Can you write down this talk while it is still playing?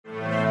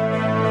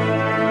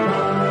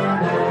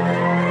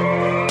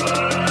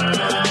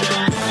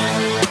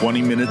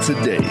20 minutes a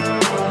day,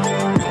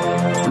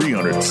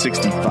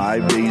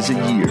 365 days a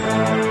year.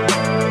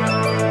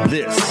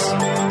 This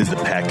is the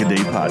Pack-A-Day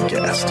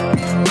Podcast.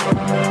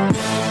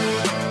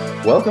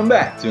 Welcome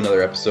back to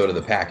another episode of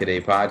the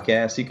Pack-A-Day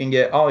Podcast. You can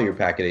get all your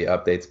Pack-A-Day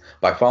updates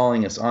by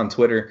following us on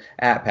Twitter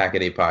at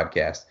Pack-A-Day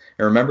Podcast.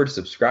 And remember to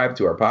subscribe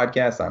to our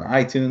podcast on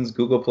iTunes,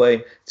 Google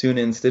Play,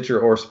 TuneIn,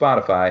 Stitcher, or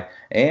Spotify.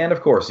 And,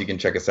 of course, you can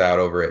check us out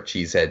over at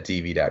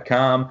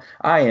cheeseheadtv.com.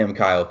 I am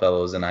Kyle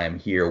Fellows, and I am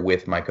here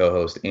with my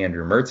co-host,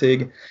 Andrew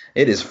Mertig.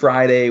 It is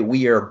Friday.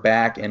 We are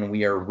back, and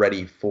we are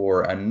ready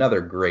for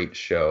another great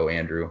show,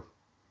 Andrew.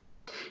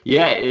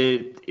 Yeah,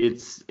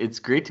 it's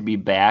great to be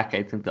back.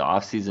 I think the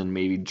offseason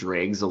maybe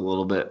drags a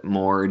little bit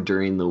more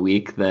during the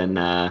week than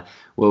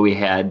what we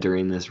had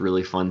during this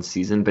really fun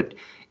season. But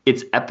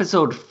it's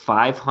episode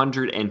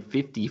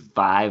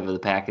 555 of the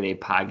Pack-A-Day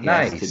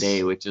Podcast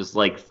today, which is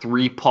like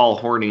 3 Paul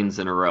Hornings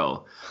in a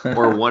row,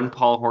 or 1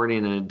 Paul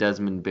Horning and a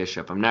Desmond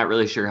Bishop. I'm not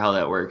really sure how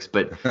that works,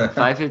 but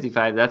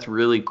 555, that's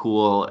really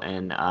cool.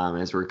 And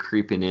as we're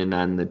creeping in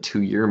on the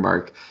 2-year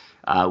mark,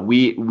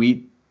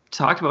 we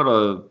talked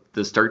about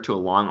the start to a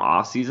long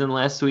off season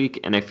last week,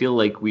 and I feel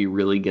like we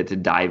really get to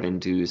dive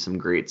into some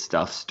great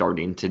stuff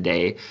starting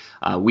today.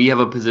 We have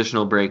a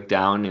positional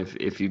breakdown.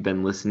 If you've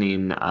been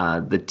listening,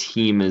 the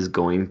team is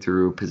going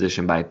through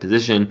position by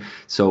position,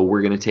 so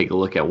we're going to take a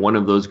look at one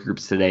of those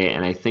groups today,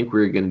 and I think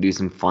we're going to do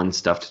some fun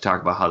stuff to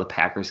talk about how the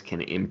Packers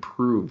can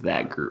improve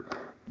that group.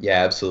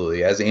 Yeah,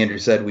 absolutely. As Andrew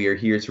said, we are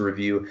here to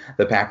review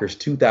the Packers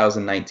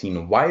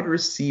 2019 wide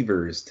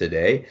receivers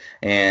today.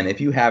 And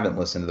if you haven't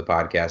listened to the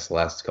podcast the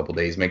last couple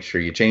days, make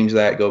sure you change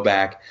that, go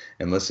back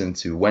and listen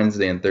to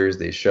Wednesday and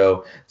Thursday's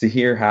show to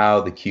hear how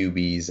the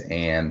QBs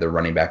and the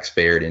running backs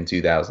fared in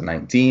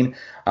 2019.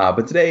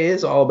 But today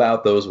is all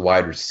about those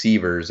wide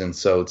receivers. And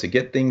so to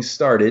get things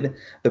started,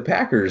 the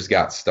Packers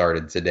got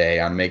started today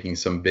on making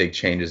some big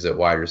changes at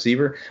wide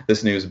receiver.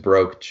 This news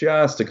broke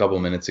just a couple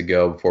minutes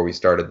ago before we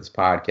started this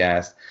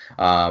podcast.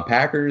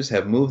 Packers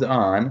have moved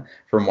on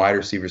from wide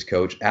receivers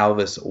coach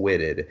Alvis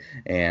Whitted.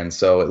 And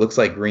so it looks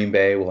like Green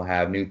Bay will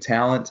have new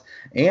talent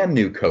and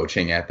new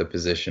coaching at the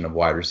position of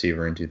wide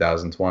receiver in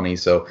 2020.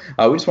 So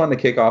we just wanted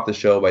to kick off the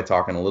show by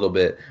talking a little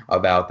bit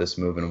about this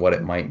move and what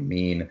it might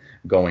mean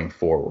going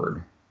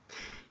forward.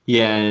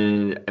 Yeah,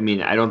 and I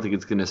mean, I don't think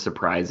it's going to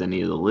surprise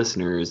any of the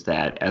listeners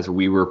that as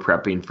we were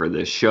prepping for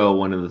this show,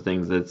 one of the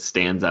things that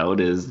stands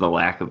out is the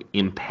lack of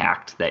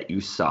impact that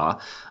you saw,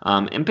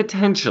 and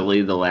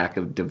potentially the lack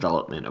of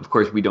development. Of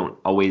course, we don't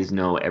always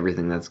know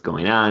everything that's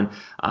going on.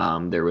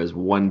 There was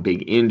one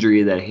big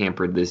injury that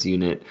hampered this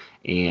unit,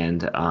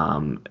 and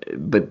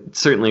but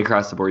certainly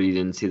across the board, you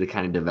didn't see the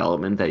kind of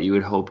development that you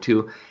would hope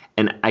to.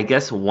 And I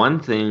guess one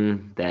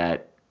thing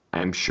that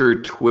I'm sure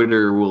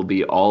Twitter will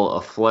be all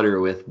aflutter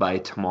with by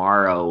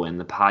tomorrow when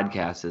the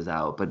podcast is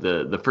out. But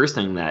the first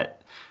thing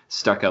that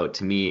stuck out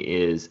to me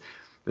is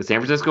the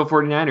San Francisco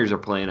 49ers are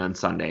playing on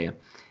Sunday.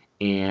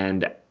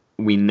 And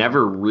we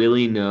never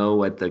really know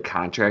what the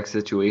contract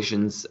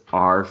situations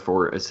are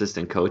for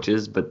assistant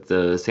coaches. But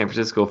the San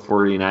Francisco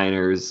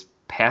 49ers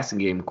passing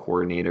game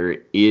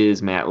coordinator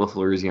is Matt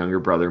LaFleur's younger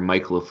brother,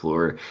 Mike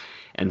LaFleur.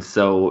 And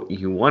so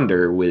you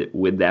wonder,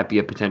 would that be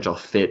a potential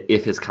fit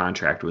if his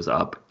contract was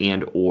up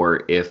and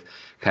or if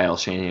Kyle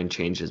Shanahan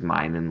changed his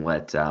mind and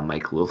let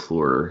Mike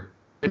LaFleur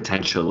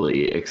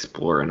potentially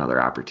explore another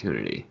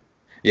opportunity?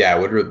 Yeah,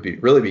 it would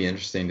really be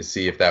interesting to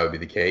see if that would be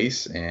the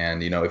case.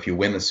 And, if you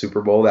win the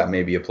Super Bowl, that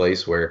may be a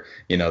place where,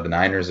 the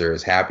Niners are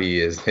as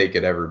happy as they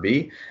could ever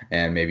be,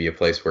 and maybe a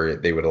place where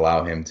they would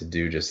allow him to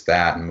do just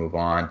that and move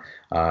on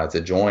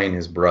to join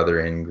his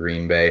brother in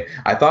Green Bay.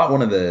 I thought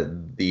one of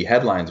the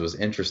headlines was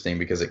interesting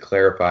because it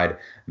clarified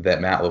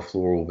that Matt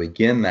LaFleur will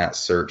begin that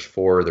search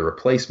for the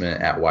replacement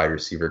at wide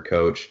receiver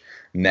coach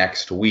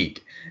next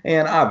week.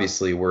 And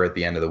obviously we're at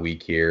the end of the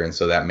week here, and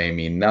so that may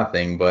mean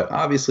nothing, but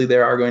obviously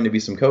there are going to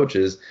be some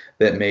coaches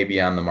that may be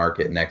on the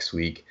market next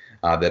week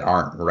that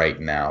aren't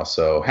right now.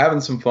 So having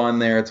some fun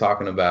there,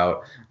 talking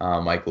about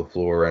Mike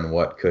LaFleur and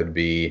what could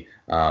be,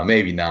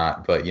 maybe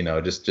not, but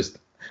just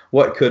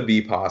what could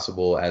be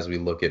possible as we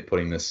look at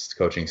putting this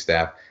coaching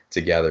staff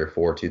together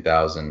for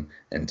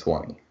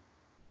 2020.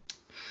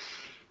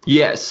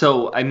 Yeah,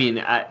 so, I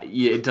mean,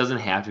 it doesn't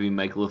have to be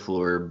Mike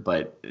LaFleur,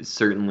 but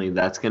certainly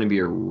that's going to be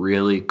a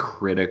really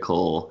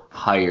critical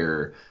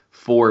hire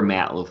for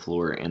Matt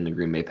LaFleur and the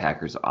Green Bay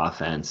Packers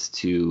offense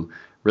to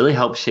really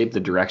help shape the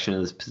direction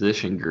of this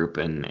position group.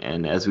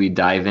 And as we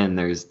dive in,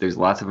 there's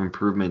lots of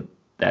improvement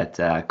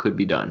that could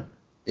be done.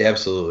 Yeah,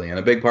 absolutely. And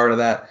a big part of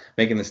that,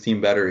 making this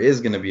team better,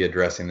 is going to be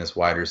addressing this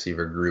wide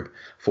receiver group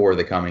for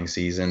the coming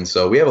season.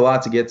 So we have a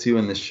lot to get to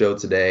in this show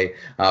today,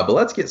 but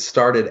let's get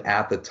started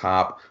at the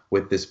top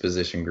with this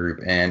position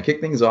group and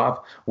kick things off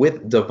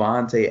with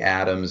Davante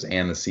Adams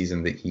and the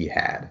season that he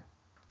had.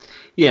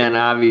 Yeah, and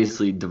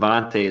obviously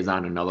Davante is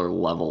on another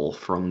level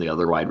from the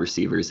other wide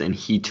receivers, and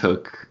he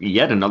took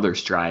yet another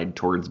stride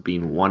towards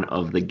being one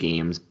of the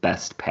game's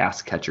best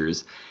pass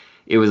catchers.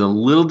 It was a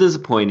little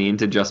disappointing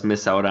to just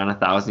miss out on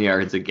 1,000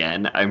 yards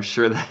again. I'm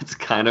sure that's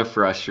kind of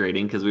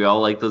frustrating because we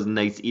all like those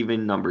nice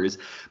even numbers.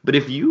 But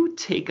if you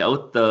take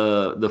out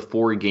the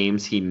 4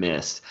 games he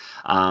missed,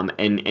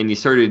 and you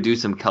started to do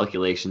some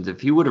calculations,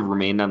 if he would have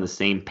remained on the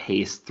same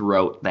pace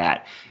throughout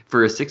that,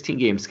 for a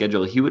 16-game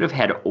schedule, he would have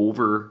had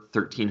over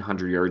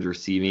 1,300 yards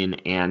receiving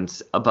and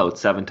about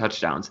 7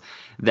 touchdowns.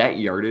 That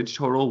yardage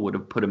total would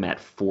have put him at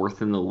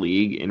 4th in the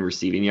league in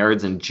receiving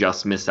yards and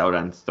just missed out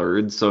on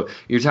 3rd. So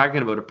you're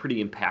talking about a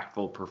pretty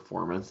impactful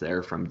performance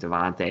there from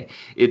Davante.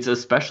 It's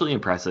especially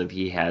impressive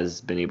he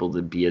has been able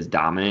to be as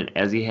dominant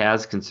as he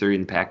has,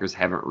 considering the Packers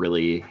haven't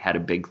really had a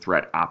big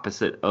threat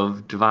opposite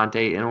of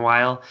Davante in a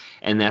while.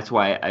 And that's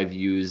why I've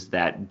used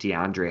that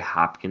DeAndre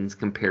Hopkins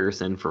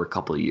comparison for a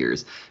couple of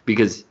years,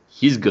 because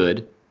he's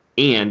good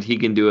and he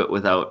can do it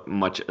without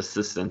much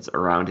assistance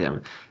around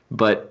him.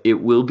 But it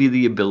will be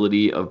the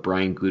ability of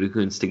Brian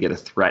Gutekunst to get a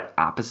threat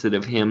opposite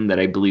of him that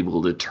I believe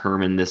will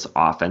determine this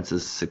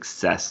offense's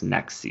success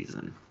next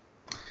season.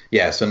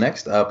 Yeah, so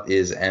next up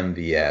is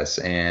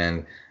MVS,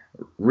 and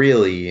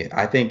really,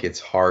 I think it's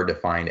hard to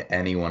find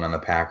anyone on the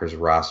Packers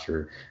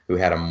roster who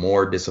had a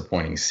more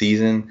disappointing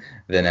season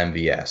than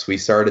MVS. We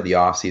started the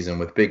offseason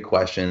with big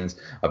questions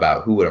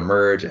about who would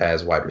emerge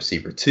as wide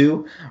receiver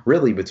 2,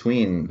 really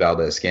between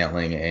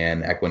Valdez-Scantling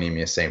and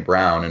Equanimeous St.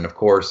 Brown. And of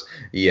course,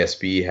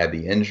 ESB had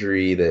the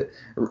injury that,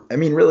 I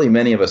mean, really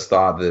many of us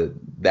thought that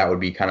that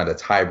would be kind of the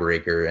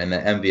tiebreaker and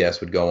that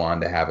MVS would go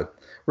on to have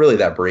really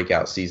that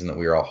breakout season that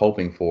we were all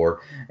hoping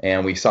for.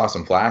 And we saw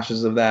some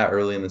flashes of that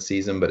early in the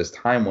season, but as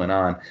time went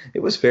on,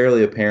 it was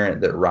fairly apparent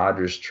that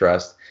Rodgers'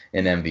 trust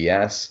in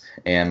MVS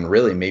and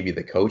really maybe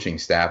the coaching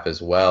staff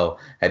as well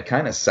had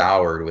kind of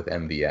soured with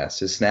MVS.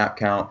 His snap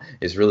count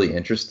is really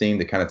interesting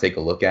to kind of take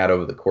a look at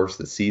over the course of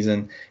the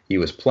season. He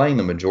was playing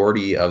the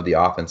majority of the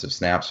offensive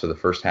snaps for the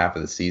first half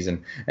of the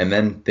season, and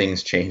then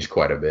things changed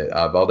quite a bit.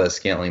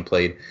 Valdez-Scantling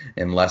played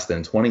in less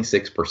than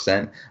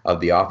 26%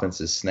 of the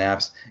offensive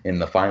snaps in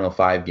the final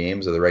 5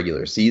 games of the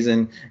regular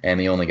season,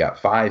 and he only got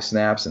 5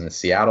 snaps in the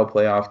Seattle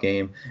playoff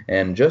game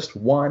and just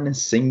 1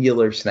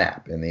 singular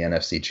snap in the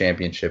NFC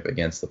Championship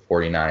against the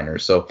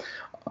 49ers. So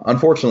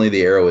unfortunately,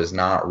 the arrow is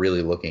not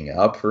really looking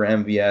up for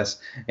MVS,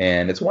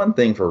 and it's one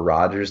thing for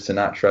Rodgers to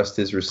not trust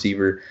his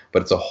receiver,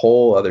 but it's a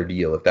whole other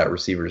deal if that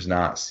receiver is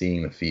not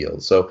seeing the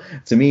field. So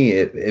to me,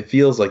 it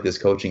feels like this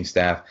coaching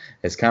staff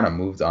has kind of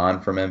moved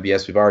on from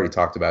MVS. We've already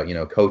talked about,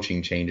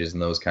 coaching changes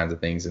and those kinds of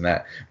things, and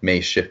that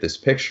may shift this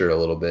picture a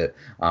little bit,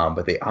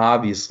 but they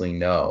obviously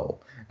know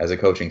as a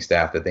coaching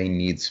staff that they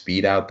need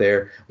speed out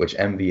there, which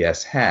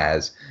MVS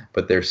has,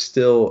 but they're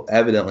still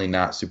evidently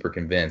not super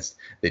convinced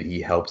that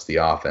he helps the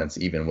offense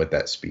even with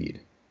that speed.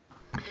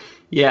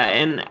 Yeah,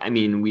 and I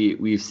mean,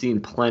 we've seen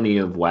plenty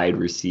of wide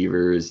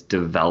receivers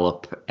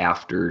develop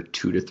after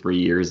 2 to 3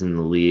 years in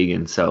the league,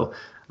 and so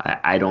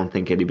I don't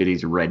think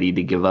anybody's ready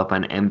to give up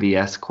on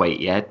MVS quite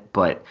yet,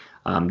 but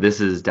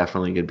this is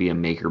definitely going to be a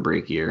make or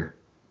break year.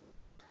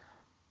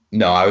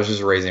 No, I was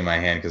just raising my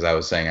hand because I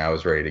was saying I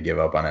was ready to give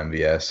up on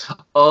MVS.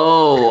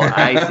 Oh,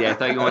 I see. I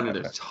thought you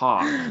wanted to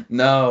talk.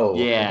 No.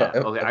 Yeah.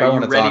 Okay. Are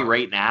you ready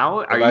right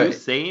now? Are you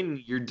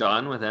saying you're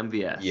done with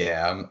MVS?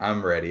 Yeah,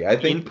 I'm ready. I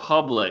think in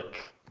public.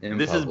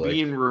 This is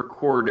being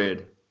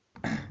recorded.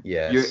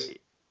 Yes.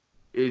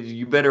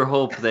 You better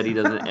hope that he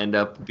doesn't end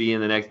up being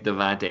the next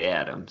Davante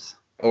Adams.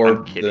 Or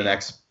the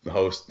next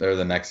host or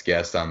the next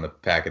guest on the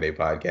Pack-A-Day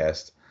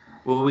podcast.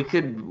 Well, we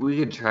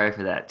could try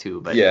for that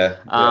too, but yeah.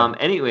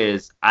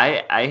 Anyways,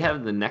 I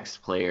have the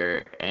next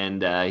player,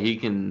 and he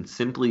can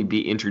simply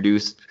be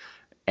introduced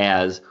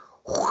as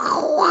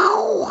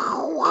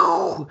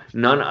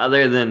none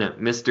other than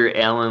Mr.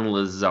 Allen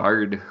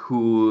Lazard,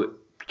 who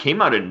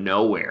came out of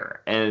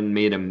nowhere and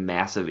made a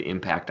massive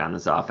impact on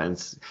this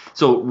offense.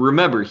 So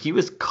remember, he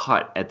was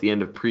cut at the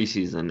end of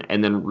preseason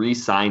and then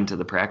re-signed to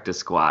the practice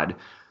squad.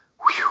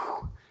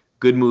 Whew.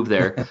 Good move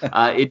there.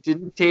 It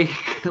didn't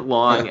take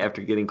long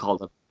after getting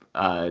called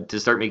up to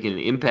start making an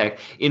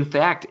impact. In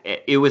fact,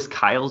 it was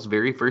Kyle's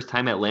very first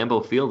time at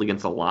Lambeau Field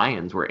against the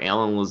Lions where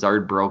Allen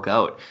Lazard broke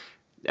out.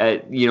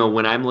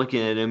 When I'm looking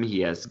at him,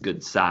 he has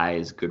good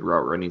size, good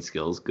route running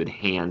skills, good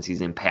hands. He's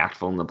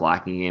impactful in the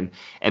blocking game.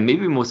 And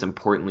maybe most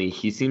importantly,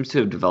 he seems to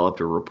have developed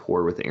a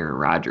rapport with Aaron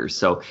Rodgers.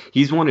 So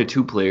he's one of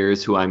 2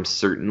 players who I'm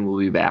certain will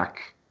be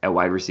back at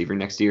wide receiver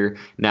next year.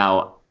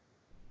 Now,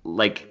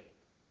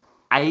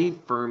 I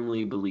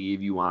firmly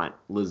believe you want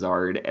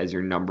Lazard as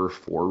your number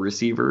 4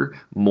 receiver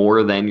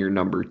more than your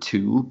number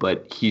 2,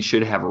 but he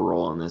should have a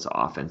role in this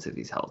offense if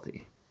he's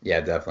healthy.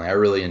 Yeah, definitely. I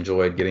really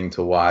enjoyed getting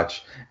to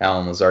watch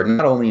Allen Lazard,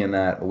 not only in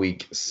that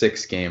Week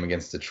 6 game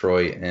against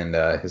Detroit and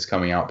his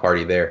coming out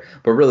party there,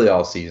 but really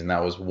all season.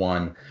 That was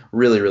one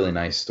really, really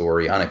nice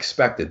story,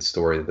 unexpected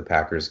story that the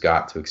Packers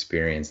got to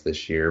experience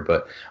this year.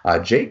 But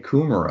Jake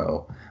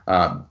Kumerow,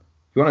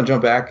 you want to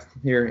jump back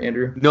here,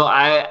 Andrew? No,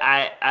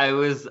 I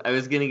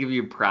was gonna give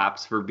you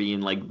props for being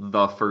like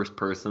the first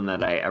person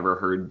that I ever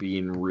heard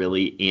being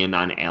really in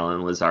on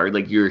Allen Lazard.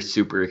 Like you were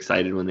super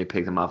excited when they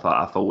picked him off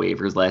of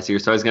waivers last year,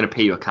 so I was gonna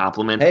pay you a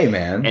compliment. Hey,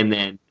 man. And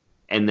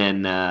and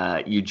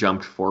then you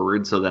jumped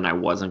forward, so then I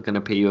wasn't going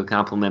to pay you a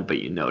compliment, but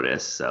you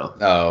noticed. So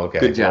okay.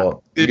 Good job.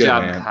 Well, good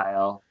job, man.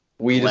 Kyle.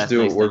 We just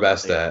do what we're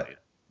best thing. at.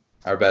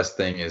 Our best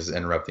thing is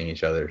interrupting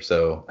each other.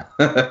 So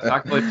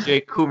talk about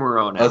Jake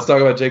Kumerow now. Let's talk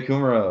about Jake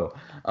Kumerow.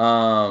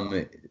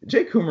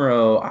 Jake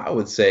Kumerow, I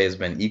would say, has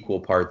been equal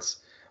parts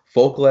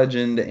folk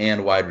legend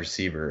and wide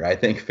receiver. I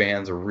think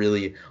fans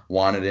really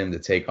wanted him to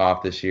take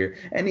off this year,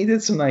 and he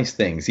did some nice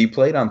things. He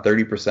played on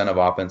 30% of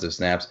offensive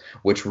snaps,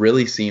 which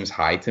really seems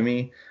high to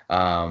me.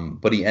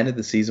 But he ended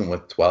the season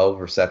with 12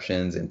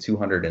 receptions and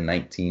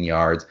 219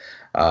 yards.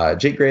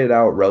 Jake graded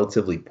out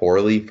relatively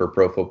poorly for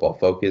Pro Football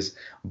Focus,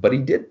 but he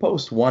did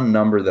post one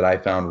number that I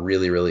found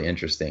really, really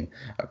interesting.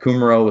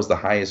 Kumerow was the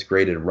highest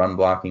graded run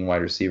blocking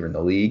wide receiver in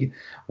the league,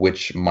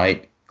 which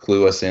might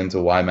clue us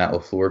into why Matt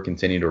LaFleur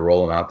continued to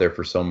roll him out there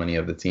for so many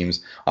of the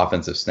team's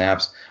offensive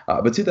snaps.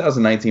 But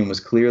 2019 was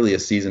clearly a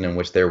season in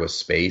which there was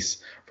space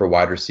for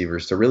wide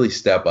receivers to really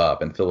step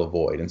up and fill a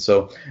void. And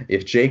so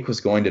if Jake was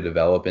going to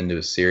develop into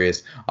a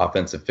serious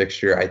offensive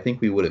fixture, I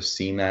think we would have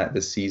seen that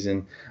this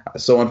season.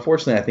 So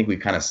unfortunately, I think we've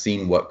kind of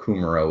seen what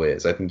Kumerow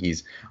is. I think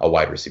he's a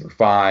wide receiver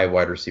 5,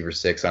 wide receiver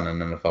 6 on an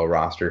NFL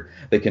roster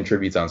that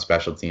contributes on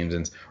special teams,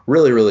 and it's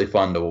really, really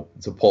fun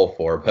to pull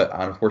for. But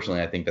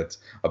unfortunately, I think that's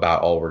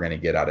about all we're going to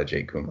get out of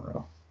Jake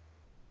Kumerow.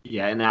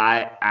 Yeah, and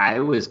I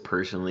was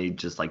personally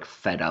just like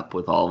fed up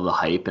with all of the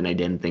hype, and I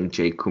didn't think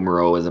Jake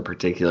Kumerow was a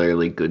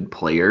particularly good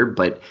player,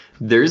 but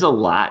there's a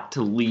lot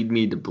to lead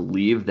me to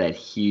believe that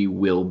he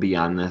will be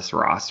on this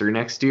roster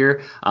next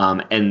year.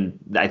 And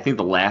I think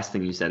the last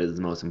thing you said is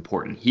the most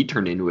important. He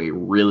turned into a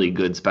really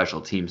good special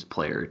teams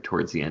player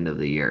towards the end of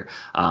the year,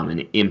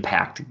 an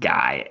impact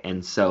guy.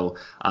 And so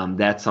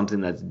that's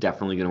something that's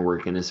definitely going to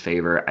work in his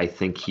favor. I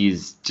think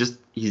he's just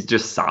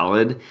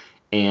solid.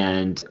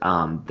 And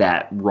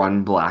that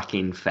run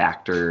blocking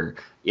factor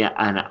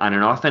on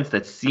an offense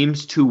that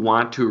seems to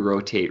want to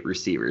rotate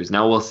receivers.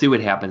 Now, we'll see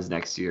what happens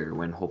next year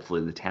when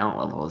hopefully the talent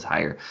level is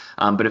higher.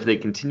 But if they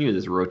continue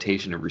this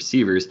rotation of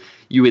receivers,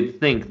 you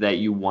would think that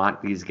you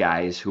want these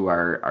guys who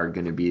are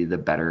going to be the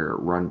better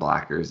run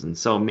blockers. And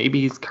so maybe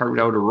he's carved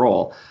out a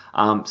role.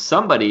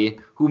 Somebody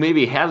who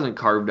maybe hasn't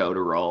carved out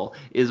a role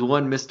is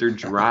one Mr.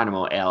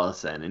 Geronimo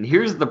Allison. And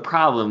here's the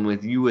problem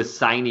with you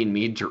assigning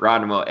me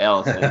Geronimo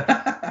Allison.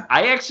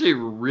 I actually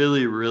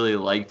really, really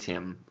liked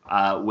him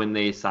when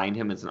they signed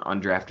him as an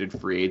undrafted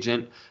free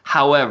agent.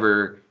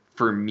 However,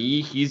 for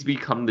me, he's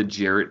become the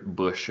Jarrett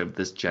Bush of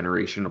this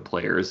generation of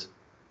players.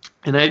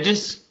 And I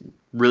just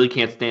really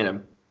can't stand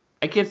him.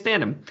 I can't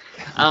stand him,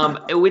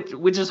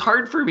 which is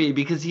hard for me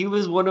because he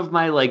was one of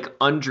my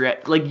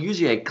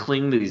usually I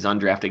cling to these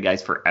undrafted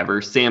guys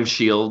forever. Sam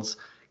Shields,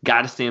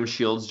 got a Sam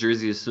Shields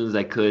jersey as soon as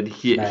I could.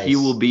 He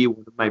will be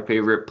one of my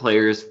favorite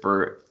players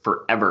for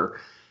forever.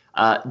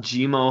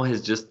 Gmo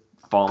has just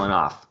fallen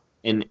off,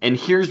 and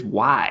here's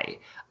why.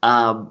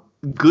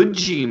 Good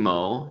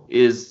Gmo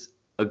is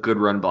a good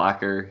run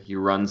blocker. He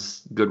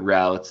runs good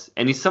routes,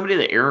 and he's somebody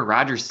that Aaron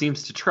Rodgers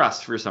seems to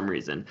trust for some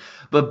reason.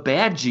 But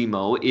bad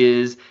Gmo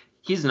is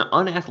he's an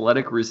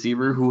unathletic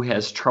receiver who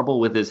has trouble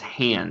with his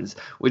hands,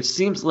 which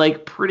seems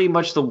like pretty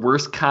much the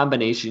worst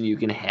combination you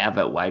can have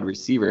at wide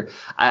receiver.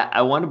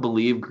 I want to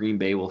believe Green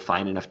Bay will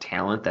find enough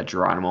talent that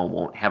Geronimo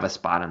won't have a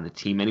spot on the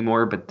team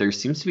anymore, but there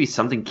seems to be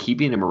something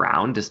keeping him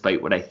around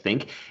despite what I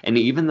think. And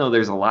even though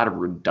there's a lot of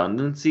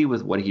redundancy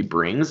with what he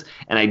brings,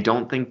 and I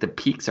don't think the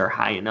peaks are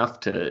high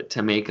enough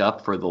to make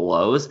up for the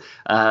lows,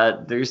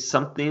 there's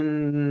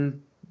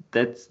something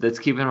that's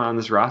keeping him on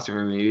this roster.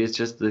 Or maybe it's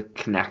just the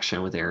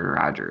connection with Aaron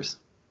Rodgers.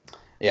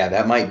 Yeah,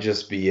 that might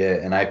just be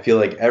it. And I feel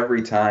like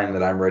every time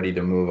that I'm ready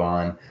to move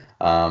on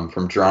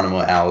from Geronimo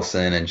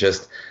Allison and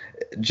just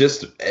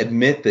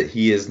admit that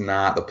he is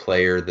not the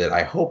player that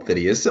I hope that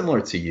he is,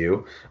 similar to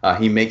you,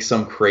 he makes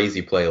some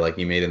crazy play like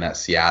he made in that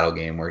Seattle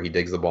game where he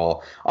digs the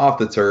ball off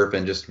the turf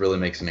and just really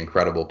makes an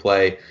incredible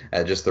play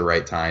at just the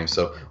right time.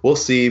 So we'll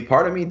see.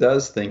 Part of me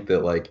does think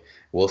that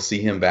we'll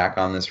see him back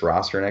on this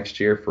roster next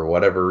year for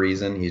whatever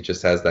reason. He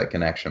just has that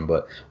connection,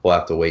 but we'll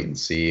have to wait and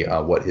see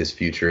what his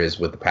future is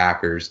with the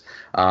Packers.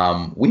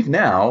 We've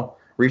now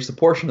reached the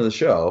portion of the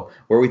show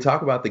where we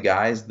talk about the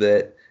guys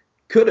that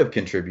could have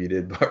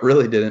contributed, but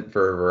really didn't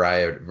for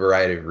a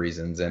variety of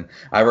reasons. And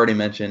I've already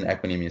mentioned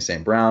Equanimeous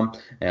St. Brown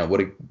and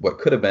what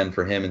could have been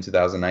for him in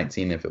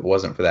 2019 if it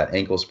wasn't for that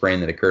ankle sprain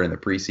that occurred in the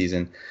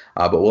preseason.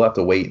 But we'll have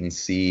to wait and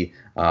see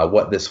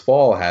what this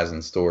fall has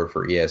in store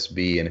for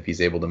ESB and if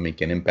he's able to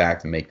make an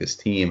impact and make this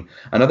team.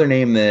 Another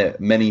name that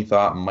many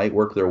thought might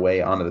work their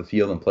way onto the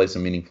field and play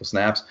some meaningful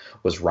snaps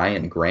was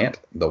Ryan Grant,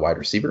 the wide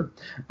receiver.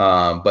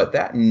 But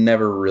that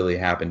never really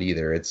happened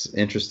either. It's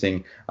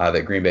interesting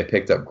that Green Bay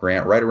picked up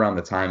Grant right around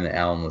the time that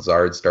Allen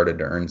Lazard started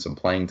to earn some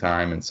playing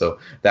time, and so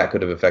that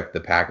could have affected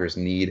the Packers'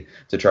 need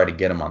to try to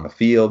get him on the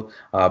field.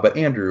 But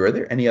Andrew, are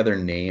there any other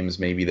names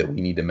maybe that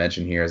we need to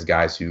mention here as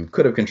guys who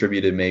could have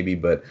contributed maybe,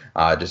 but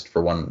just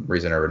for one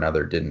reason or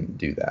another didn't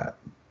do that?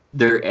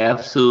 There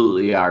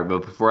absolutely are,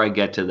 but before I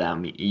get to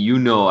them,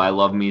 I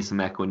love me some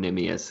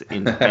Equanimeous.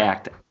 In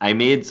fact, I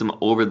made some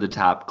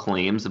over-the-top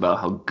claims about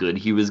how good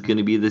he was going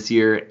to be this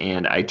year,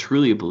 and I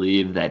truly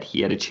believe that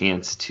he had a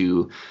chance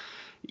to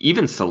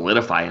even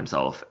solidify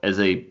himself as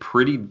a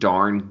pretty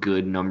darn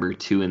good number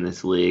two in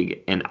this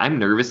league. And I'm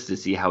nervous to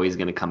see how he's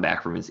going to come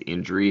back from his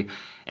injury.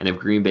 And if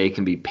Green Bay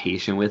can be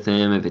patient with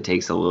him, if it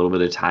takes a little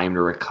bit of time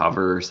to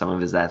recover some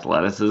of his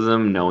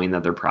athleticism, knowing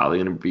that they're probably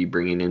going to be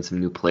bringing in some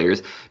new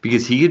players,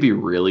 because he could be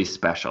really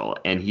special.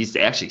 And he's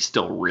actually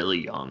still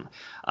really young.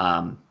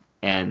 I'm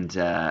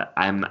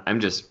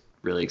just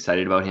really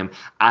excited about him.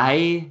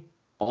 I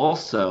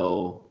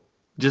also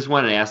just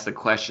wanted to ask the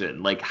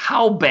question, like,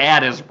 how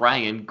bad is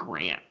Ryan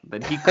Grant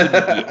that he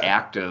couldn't be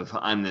active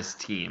on this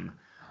team?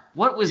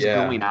 What was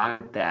going on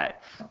with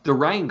that? The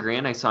Ryan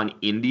Grant I saw in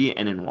Indy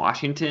and in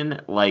Washington,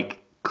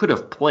 like, could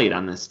have played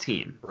on this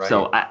team. Right.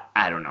 So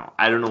I don't know.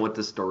 I don't know what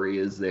the story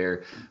is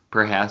there.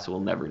 Perhaps we'll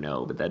never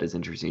know, but that is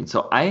interesting.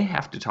 So I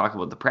have to talk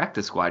about the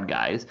practice squad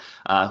guys,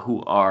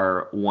 who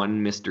are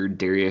one Mr.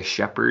 Darius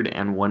Shepard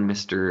and one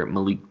Mr.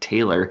 Malik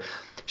Taylor.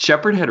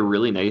 Shepard had a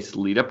really nice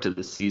lead up to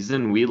the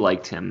season. We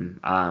liked him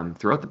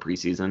throughout the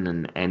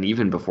preseason and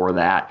even before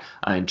that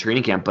in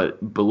training camp,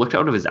 but looked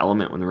out of his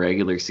element when the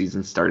regular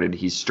season started.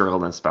 He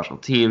struggled on special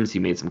teams. He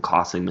made some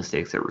costly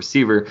mistakes at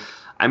receiver.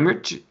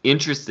 I'm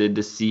interested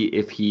to see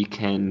if he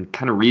can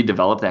kind of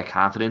redevelop that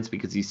confidence,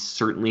 because he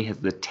certainly has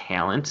the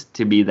talent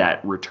to be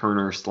that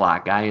returner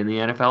slot guy in the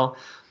NFL.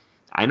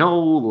 I know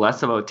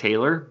less about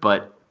Taylor,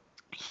 but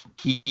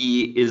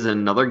he is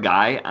another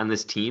guy on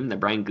this team that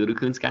Brian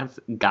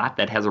Gutekunst got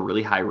that has a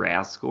really high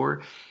RAS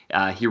score.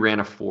 He ran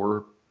a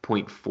 4.46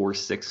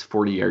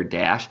 40-yard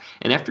dash.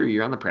 And after a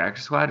year on the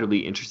practice squad, it'll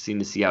be interesting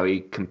to see how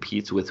he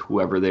competes with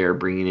whoever they're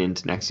bringing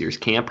into next year's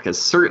camp,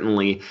 because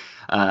certainly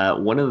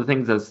one of the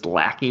things that's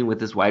lacking with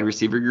this wide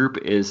receiver group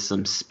is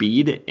some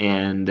speed,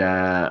 and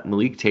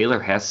Malik Taylor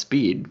has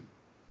speed.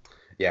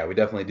 Yeah, we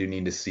definitely do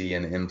need to see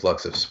an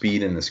influx of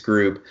speed in this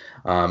group.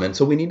 And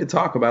so we need to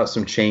talk about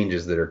some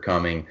changes that are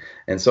coming.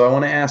 And so I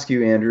want to ask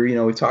you,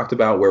 Andrew, we've talked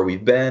about where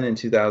we've been in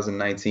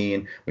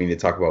 2019. We need to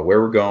talk about where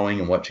we're going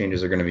and what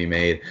changes are going to be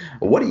made.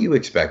 What do you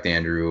expect,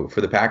 Andrew,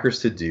 for the Packers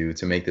to do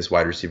to make this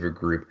wide receiver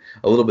group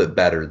a little bit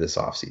better this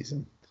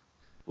offseason?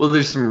 Well,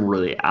 there's some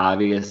really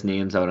obvious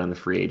names out on the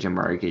free agent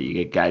market. You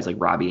get guys like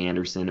Robbie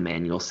Anderson,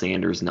 Emmanuel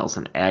Sanders,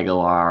 Nelson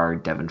Aguilar,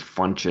 Devin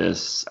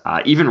Funchess,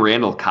 even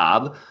Randall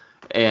Cobb.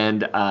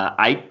 And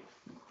I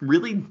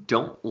really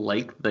don't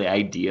like the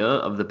idea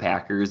of the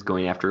Packers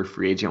going after a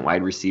free agent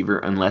wide receiver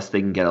unless they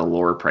can get a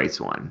lower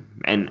price one.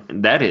 And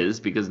that is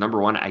because,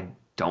 number one, I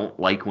don't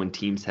like when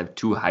teams have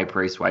two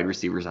high-priced wide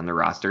receivers on their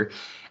roster.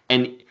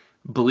 And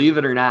believe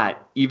it or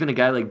not, even a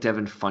guy like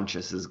Devin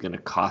Funchess is going to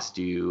cost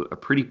you a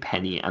pretty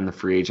penny on the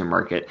free agent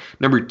market.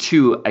 Number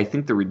two, I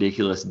think the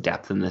ridiculous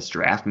depth in this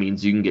draft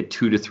means you can get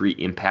 2 to 3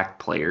 impact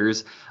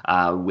players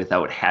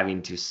without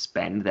having to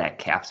spend that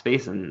cap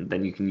space, and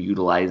then you can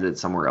utilize it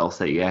somewhere else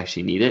that you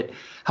actually need it.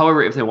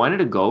 However, if they wanted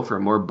to go for a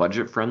more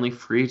budget-friendly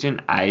free agent,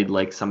 I'd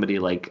like somebody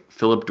like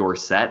Philip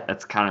Dorsett.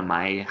 That's kind of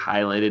my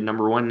highlighted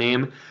number one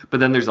name.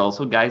 But then there's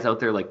also guys out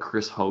there like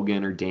Chris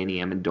Hogan or Danny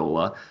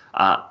Amendola.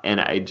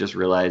 And I just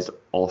realized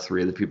all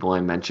three of the people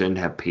I mentioned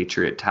have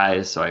Patriot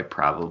ties, so I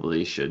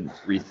probably should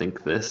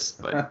rethink this,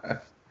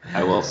 but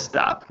I will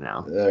stop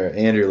now.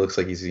 Andrew looks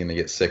like he's going to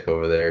get sick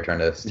over there trying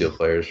to steal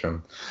players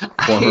from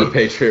former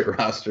Patriot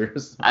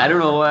rosters. I don't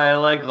know why I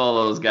like all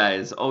those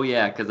guys. Oh,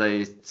 yeah, because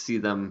I see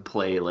them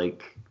play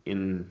like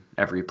in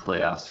every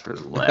playoffs for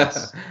the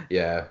last.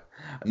 Yeah.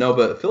 No,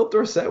 but Philip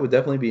Dorsett would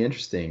definitely be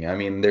interesting. I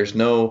mean, there's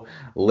no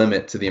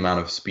limit to the amount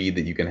of speed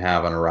that you can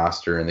have on a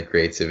roster and the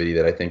creativity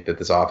that I think that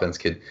this offense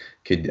could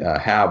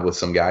have with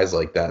some guys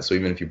like that. So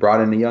even if you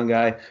brought in a young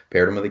guy,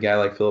 paired him with a guy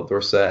like Philip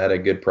Dorsett at a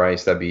good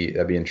price, that'd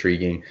be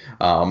intriguing.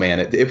 Oh man,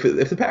 if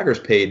the Packers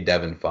paid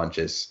Devin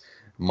Funchess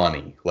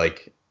money,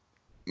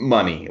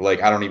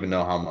 I don't even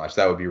know how much,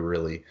 that would be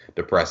really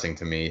depressing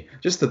to me.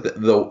 Just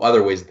the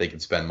other ways that they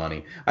could spend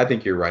money. I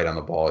think you're right on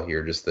the ball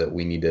here, just that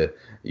we need to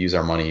use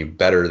our money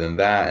better than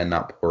that and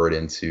not pour it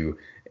into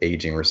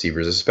aging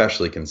receivers,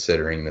 especially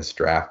considering this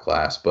draft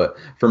class. But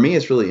for me,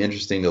 it's really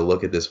interesting to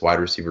look at this wide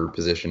receiver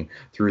position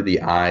through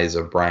the eyes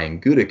of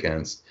Brian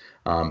Gutekunst.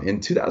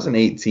 In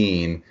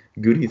 2018,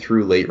 Goody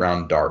threw late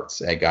round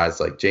darts at guys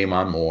like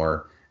Jamon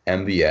Moore,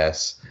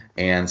 MVS,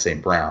 and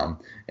St. Brown.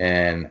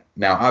 And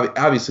now,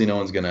 obviously, no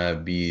one's going to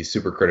be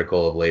super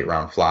critical of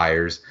late-round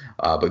flyers,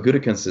 but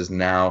Gutekunst is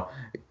now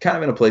kind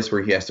of in a place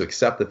where he has to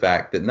accept the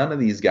fact that none of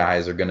these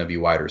guys are going to be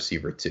wide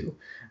receiver 2.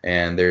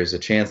 And there's a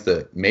chance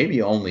that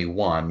maybe only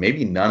one,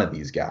 maybe none of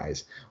these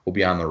guys will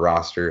be on the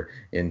roster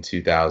in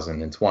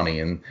 2020.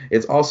 And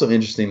it's also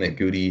interesting that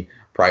Goody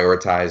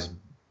prioritized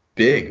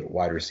big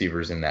wide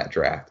receivers in that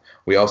draft.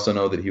 We also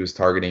know that he was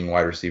targeting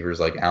wide receivers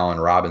like Allen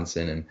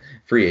Robinson in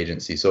free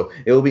agency. So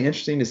it will be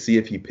interesting to see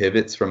if he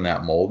pivots from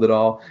that mold at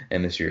all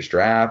in this year's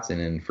draft and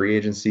in free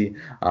agency.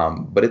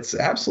 But it's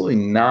absolutely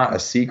not a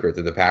secret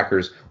that the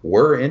Packers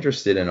were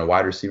interested in a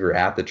wide receiver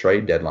at the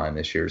trade deadline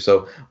this year.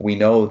 So we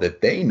know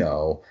that they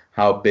know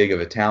how big of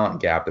a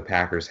talent gap the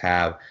Packers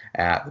have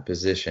at the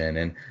position,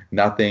 and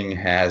nothing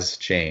has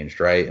changed,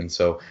 right? And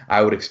so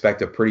I would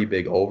expect a pretty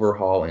big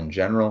overhaul in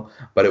general,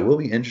 but it will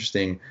be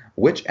interesting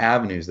which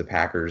avenues the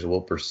Packers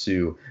will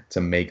pursue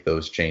to make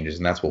those changes,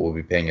 and that's what we'll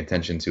be paying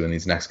attention to in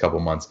these next couple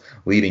months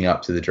leading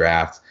up to the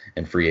draft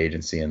and free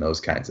agency and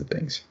those kinds of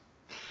things.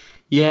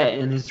 Yeah,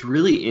 and it's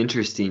really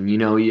interesting.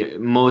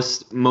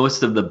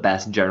 Most of the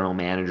best general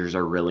managers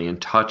are really in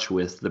touch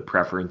with the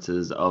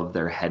preferences of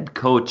their head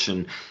coach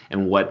and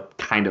what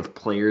kind of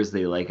players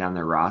they like on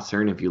their roster.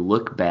 And if you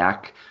look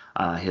back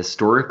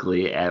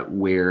historically at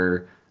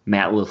where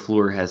Matt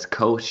LaFleur has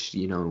coached,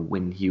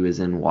 when he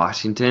was in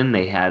Washington,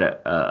 they had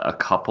a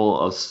couple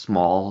of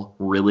small,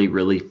 really,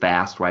 really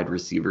fast wide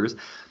receivers.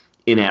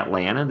 In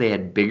Atlanta, they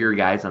had bigger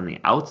guys on the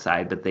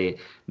outside, but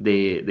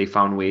they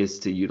found ways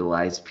to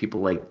utilize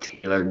people like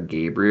Taylor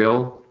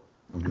Gabriel,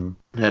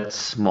 that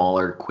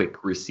smaller,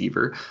 quick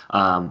receiver.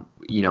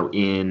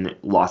 In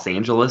Los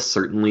Angeles,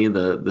 certainly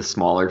the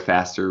smaller,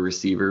 faster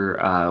receiver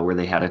where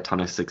they had a ton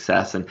of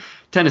success. And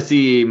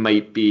Tennessee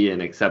might be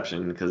an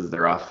exception because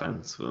their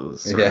offense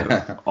was sort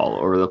of all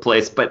over the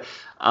place. But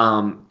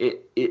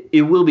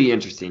it will be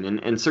interesting.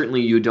 And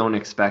certainly you don't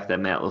expect that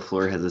Matt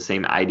LaFleur has the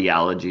same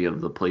ideology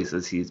of the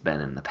places he's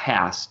been in the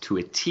past to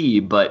a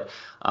T. But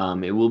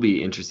it will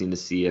be interesting to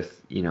see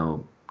if,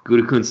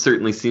 Gutekunst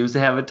certainly seems to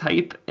have a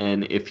type,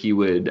 and if he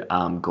would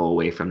go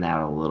away from that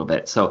a little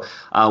bit. So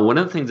one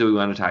of the things that we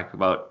want to talk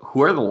about,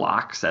 who are the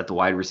locks at the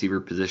wide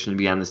receiver position to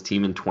be on this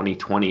team in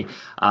 2020?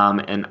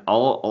 And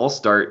I'll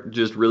start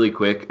just really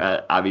quick.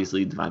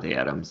 Obviously, Davante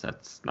Adams,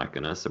 that's not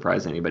going to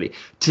surprise anybody.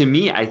 To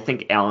me, I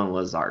think Allen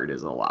Lazard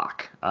is a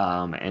lock.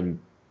 And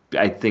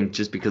I think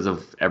just because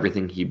of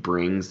everything he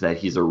brings, that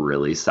he's a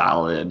really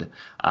solid,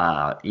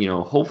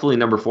 hopefully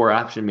number 4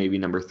 option, maybe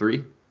number 3.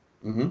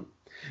 Mm-hmm.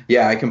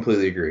 Yeah, I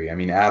completely agree. I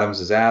mean, Adams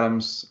is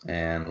Adams,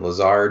 and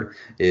Lazard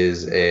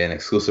is an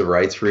exclusive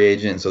rights free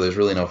agent, so there's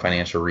really no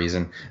financial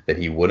reason that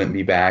he wouldn't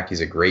be back.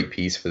 He's a great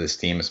piece for this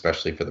team,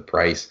 especially for the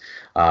price.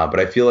 But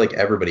I feel like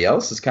everybody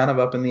else is kind of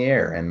up in the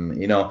air. And,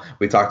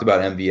 we talked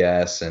about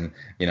MVS, and,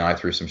 I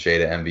threw some shade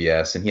at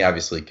MVS, and he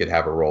obviously could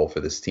have a role for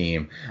this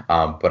team.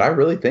 But I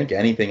really think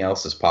anything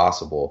else is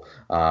possible.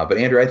 But,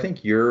 Andrew, I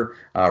think you're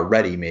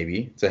ready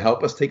maybe to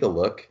help us take a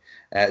look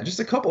just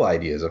a couple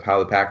ideas of how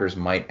the Packers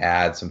might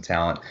add some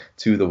talent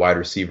to the wide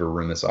receiver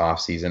room this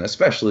offseason,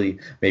 especially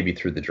maybe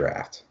through the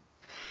draft.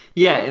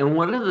 Yeah, and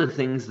one of the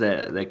things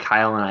that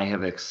Kyle and I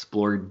have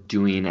explored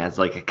doing as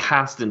like a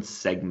constant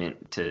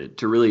segment to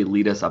really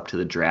lead us up to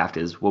the draft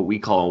is what we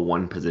call a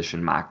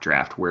one-position mock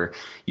draft, where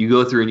you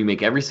go through and you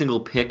make every single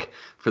pick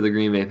for the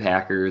Green Bay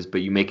Packers,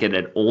 but you make it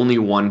at only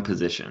one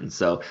position.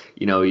 So,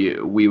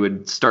 we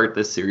would start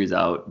this series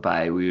out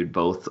we would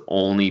both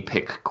only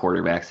pick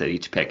quarterbacks at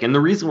each pick. And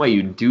the reason why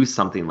you do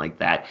something like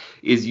that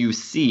is you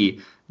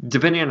see,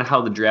 depending on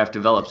how the draft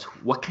develops,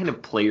 what kind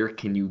of player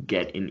can you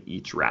get in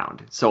each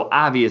round? So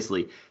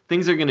obviously,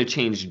 things are going to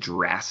change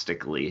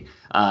drastically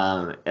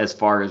as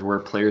far as where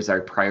players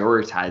are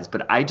prioritized.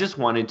 But I just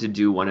wanted to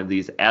do one of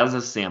these as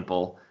a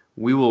sample.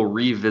 We will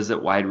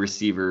revisit wide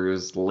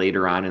receivers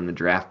later on in the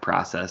draft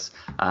process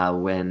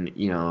when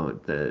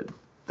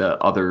the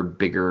other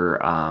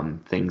bigger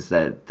things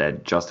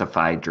that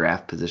justify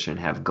draft position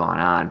have gone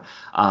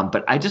on.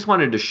 But I just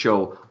wanted to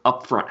show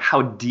up front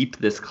how deep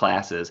this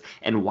class is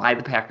and why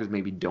the Packers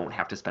maybe don't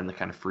have to spend the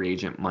kind of free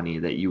agent money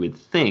that you would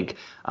think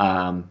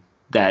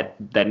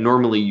that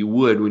normally you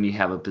would when you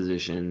have a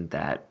position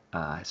that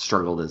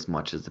struggled as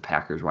much as the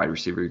Packers wide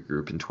receiver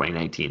group in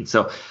 2019.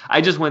 So I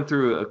just went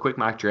through a quick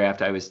mock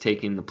draft. I was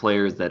taking the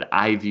players that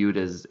I viewed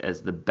as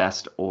the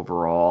best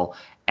overall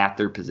at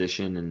their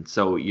position. And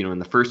so, in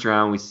the first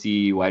round, we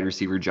see wide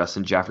receiver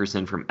Justin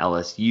Jefferson from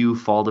LSU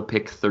fall to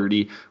pick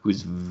 30,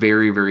 who's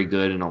very, very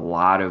good in a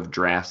lot of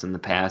drafts in the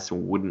past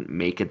and wouldn't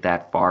make it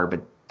that far,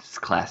 but this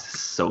class is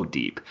so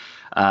deep.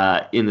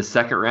 In the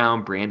second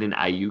round, Brandon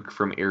Ayuk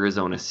from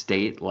Arizona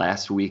State.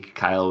 Last week,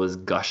 Kyle was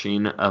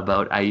gushing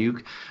about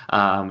Ayuk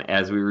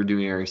as we were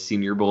doing our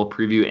Senior Bowl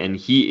preview, and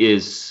he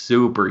is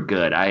super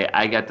good.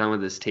 I got done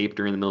with this tape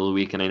during the middle of the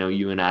week, and I know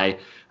you and I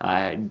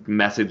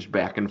messaged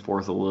back and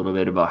forth a little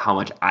bit about how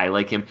much I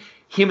like him.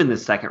 Him in the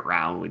second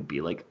round would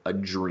be like a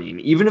dream.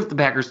 Even if the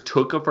Packers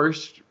took a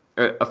first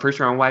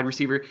round wide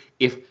receiver,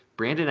 if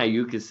Brandon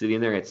Ayuk is sitting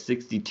there at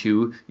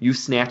 62, you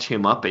snatch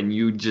him up and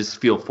you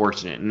just feel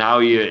fortunate. Now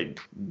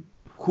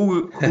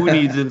who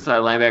needs inside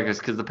linebackers,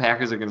 because the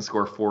Packers are going to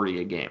score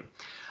 40 a game.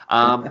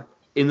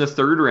 In the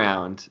third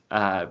round,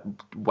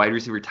 wide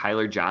receiver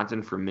Tyler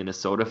Johnson from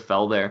Minnesota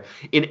fell there.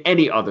 In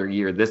any other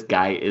year, this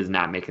guy is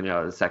not making it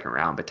out of the second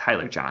round, but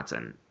Tyler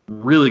Johnson,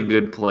 really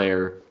good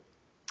player,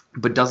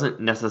 but doesn't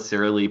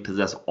necessarily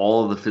possess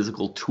all of the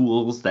physical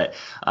tools that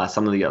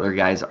some of the other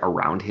guys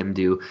around him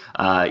do.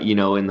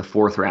 In the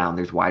fourth round,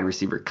 there's wide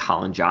receiver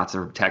Colin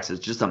Johnson from Texas,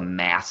 just a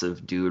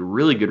massive dude,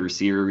 really good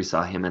receiver. We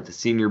saw him at the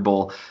Senior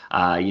Bowl.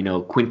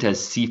 Quintez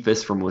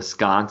Cephas from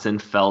Wisconsin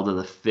fell to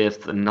the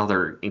fifth,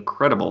 another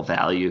incredible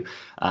value.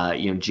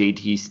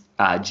 JT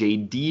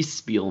J.D.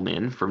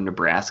 Spielman from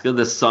Nebraska,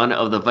 the son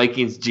of the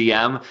Vikings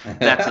GM.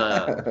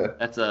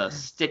 That's a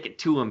stick it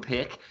to him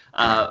pick.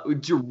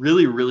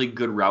 Really, really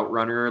good route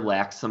runner,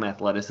 lacks some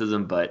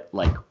athleticism, but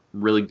like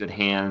really good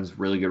hands,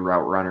 really good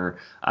route runner.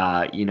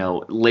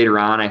 Later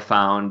on I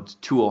found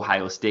 2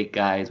 Ohio State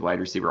guys, wide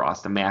receiver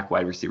Austin Mack,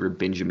 wide receiver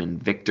Benjamin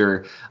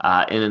Victor.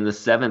 And in the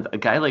 7th, a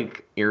guy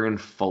like Aaron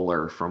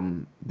Fuller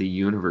from the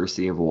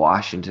University of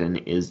Washington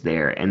is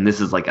there. And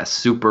this is like a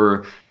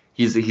super...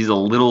 He's a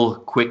little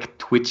quick,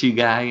 twitchy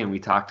guy, and we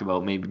talked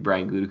about maybe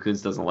Brian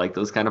Gutekunst doesn't like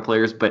those kind of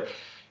players, but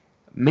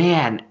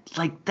man,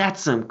 like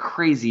that's some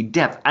crazy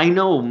depth. I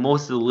know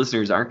most of the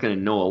listeners aren't going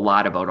to know a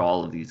lot about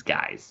all of these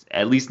guys,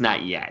 at least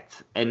not yet,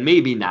 and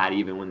maybe not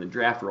even when the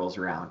draft rolls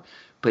around.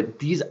 But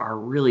these are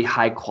really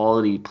high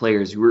quality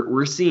players.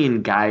 We're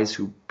seeing guys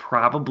who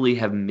probably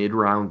have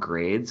mid-round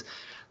grades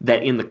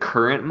that in the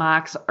current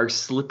mocks are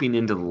slipping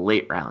into the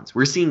late rounds.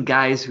 We're seeing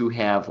guys who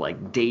have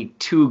like day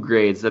 2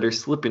 grades that are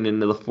slipping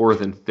into the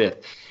 4th and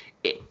 5th.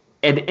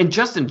 And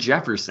Justin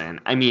Jefferson,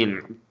 I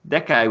mean,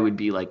 that guy would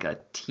be like a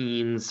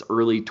teens,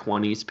 early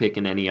 20s pick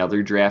in any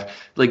other draft.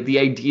 Like the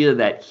idea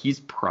that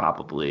he's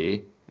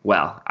probably,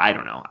 well, I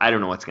don't know. I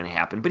don't know what's going to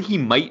happen, but he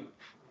might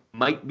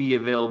be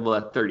available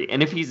at 30.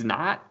 And if he's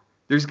not,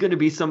 there's going to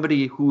be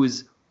somebody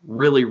who's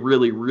really,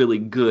 really, really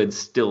good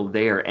still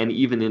there, and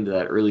even into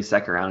that early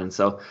 2nd round. And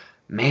so,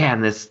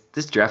 man, this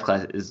draft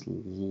class is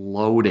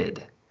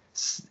loaded.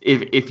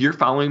 If you're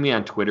following me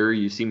on Twitter,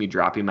 you see me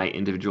dropping my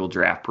individual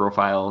draft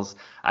profiles.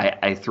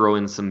 I throw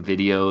in some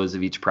videos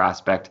of each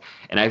prospect,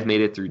 and I've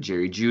made it through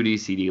Jerry Jeudy,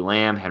 CeeDee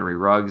Lamb, Henry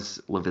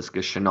Ruggs,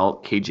 Laviska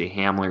Shenault, KJ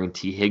Hamler, and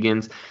T.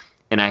 Higgins.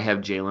 And I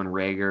have Jalen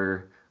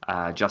Reagor,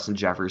 Justin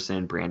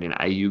Jefferson, Brandon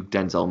Ayuk,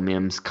 Denzel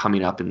Mims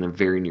coming up in the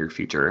very near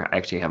future. I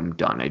actually have them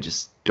done. I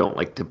just don't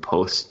like to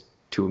post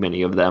too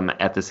many of them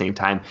at the same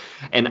time.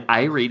 And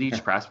I rate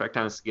each prospect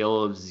on a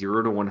scale of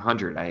 0 to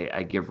 100.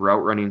 I give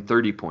route running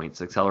 30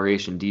 points,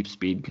 acceleration, deep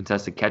speed,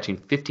 contested catching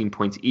 15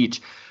 points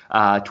each,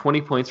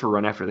 20 points for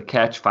run after the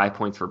catch, 5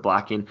 points for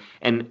blocking.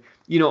 And,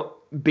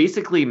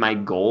 basically my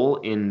goal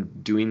in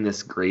doing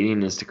this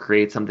grading is to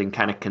create something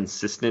kind of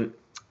consistent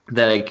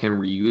that I can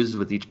reuse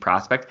with each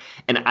prospect.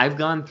 And I've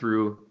gone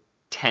through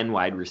 10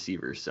 wide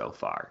receivers so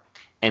far.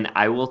 And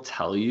I will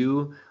tell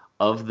you,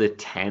 of the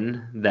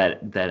 10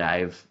 that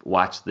I've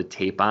watched the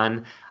tape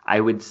on, I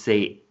would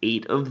say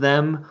 8 of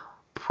them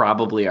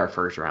probably are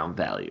first round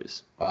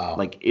values. Wow.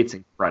 Like, it's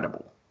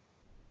incredible.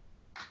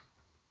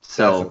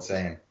 So that's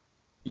insane.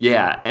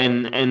 Yeah,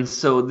 and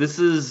so this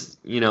is,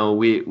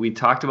 we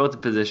talked about the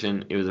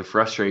position. It was a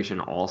frustration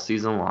all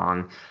season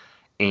long.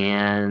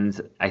 And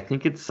I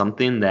think it's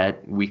something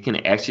that we can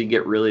actually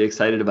get really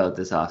excited about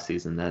this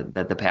offseason,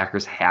 that the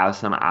Packers have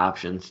some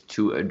options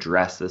to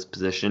address this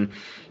position.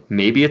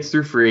 Maybe it's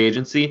through free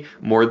agency.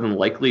 More than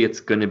likely, it's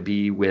going to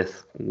be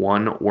with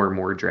 1 or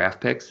more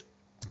draft picks.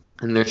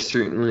 And there's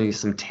certainly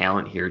some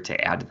talent here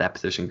to add to that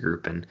position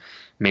group and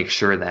make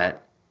sure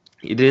that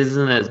it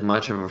isn't as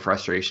much of a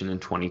frustration in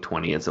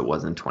 2020 as it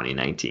was in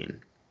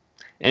 2019.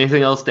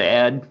 Anything else to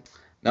add?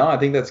 No, I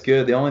think that's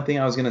good. The only thing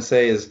I was going to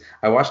say is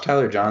I watched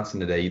Tyler Johnson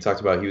today. You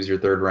talked about he was your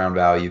 3rd round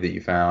value that you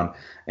found.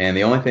 And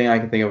the only thing I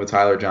can think of with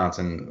Tyler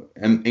Johnson,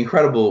 an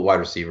incredible wide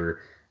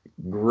receiver,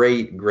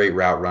 great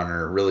route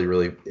runner, really,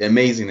 really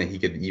amazing that he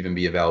could even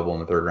be available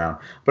in the 3rd round.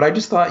 But I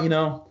just thought,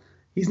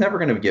 he's never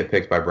going to get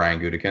picked by Brian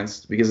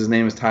Gutekunst because his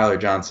name is Tyler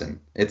Johnson.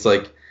 It's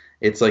like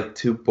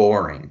too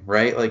boring,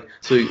 right? Like,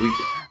 so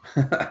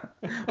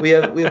we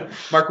have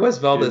Marquez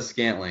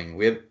Valdes-Scantling.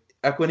 We have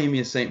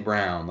Equanimeous St.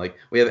 Brown, like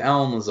we have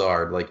Alan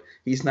Lazard, like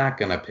he's not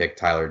gonna pick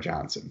Tyler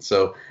Johnson.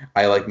 So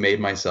I made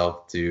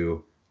myself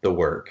do the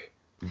work,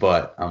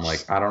 but I'm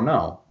like, I don't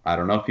know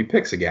if he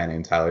picks a guy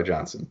named Tyler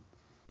Johnson.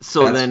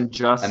 So that's then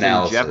Justin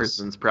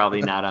Jefferson's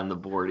probably not on the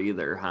board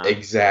either, huh?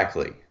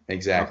 Exactly.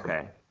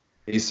 Okay.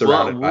 He's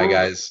surrounded by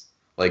guys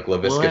like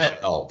Laviska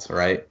Shenault,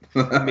 right?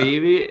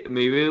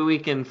 maybe we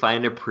can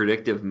find a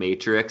predictive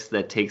matrix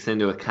that takes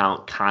into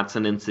account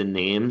consonants and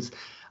names.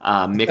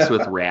 Mixed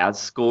with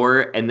RAS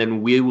score, and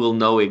then we will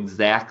know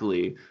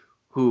exactly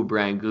who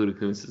Brian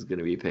Gutekunst is going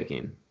to be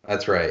picking.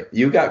 That's right.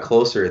 You got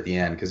closer at the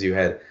end because you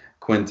had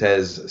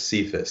Quintez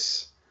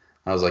Cephas.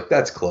 I was like,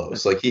 that's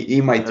close. Like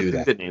he might do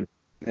that. Good name.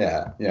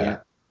 Yeah.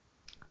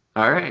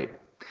 All right.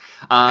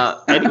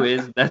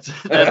 Anyways, that's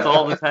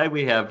all the time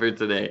we have for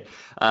today.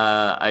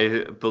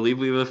 I believe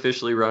we've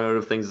officially run out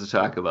of things to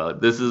talk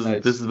about. This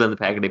has been the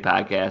Pack a Day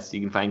Podcast. You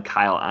can find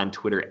Kyle on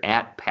Twitter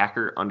at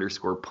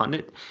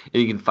Packer_pundit,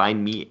 and you can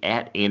find me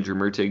at Andrew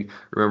Mertig.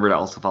 Remember to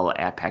also follow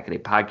at Pack a Day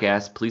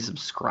Podcast. Please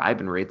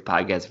subscribe and rate the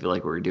podcast if you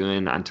like what we're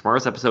doing. On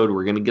tomorrow's episode,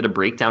 we're going to get a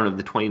breakdown of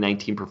the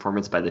 2019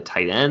 performance by the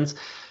tight ends.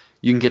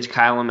 You can catch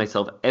Kyle and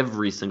myself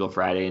every single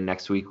Friday, and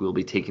next week we'll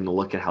be taking a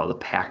look at how the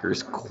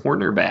Packers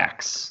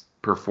cornerbacks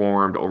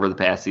performed over the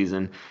past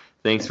season.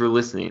 Thanks for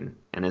listening,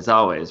 and as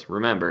always,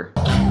 remember...